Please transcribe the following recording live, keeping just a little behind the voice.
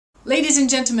Ladies and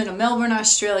gentlemen of Melbourne,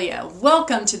 Australia,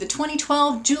 welcome to the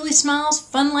 2012 Julismiles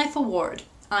Fun Life Award.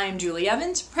 I am Julie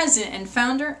Evans, president and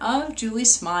founder of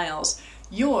Julismiles,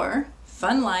 your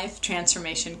fun life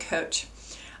transformation coach.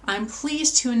 I'm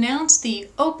pleased to announce the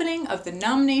opening of the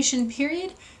nomination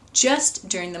period just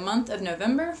during the month of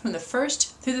November from the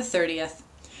 1st through the 30th.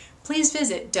 Please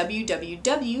visit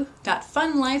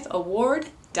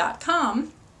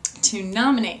www.funlifeaward.com to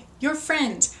nominate your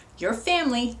friends, your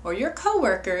family, or your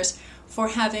coworkers for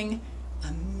having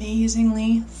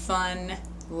amazingly fun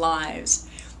lives.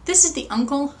 This is the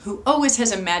uncle who always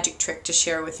has a magic trick to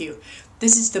share with you.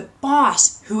 This is the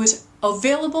boss who is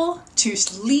available to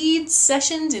lead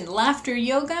sessions in laughter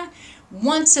yoga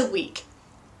once a week.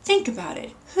 Think about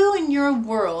it. Who in your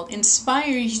world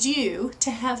inspires you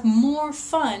to have more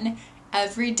fun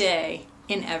every day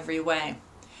in every way?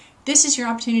 This is your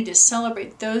opportunity to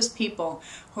celebrate those people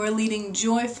who are leading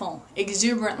joyful,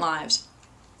 exuberant lives.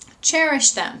 Cherish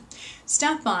them.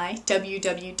 Stop by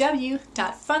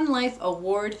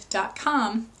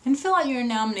www.funlifeaward.com and fill out your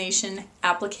nomination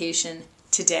application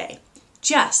today,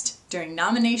 just during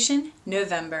nomination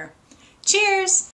November. Cheers!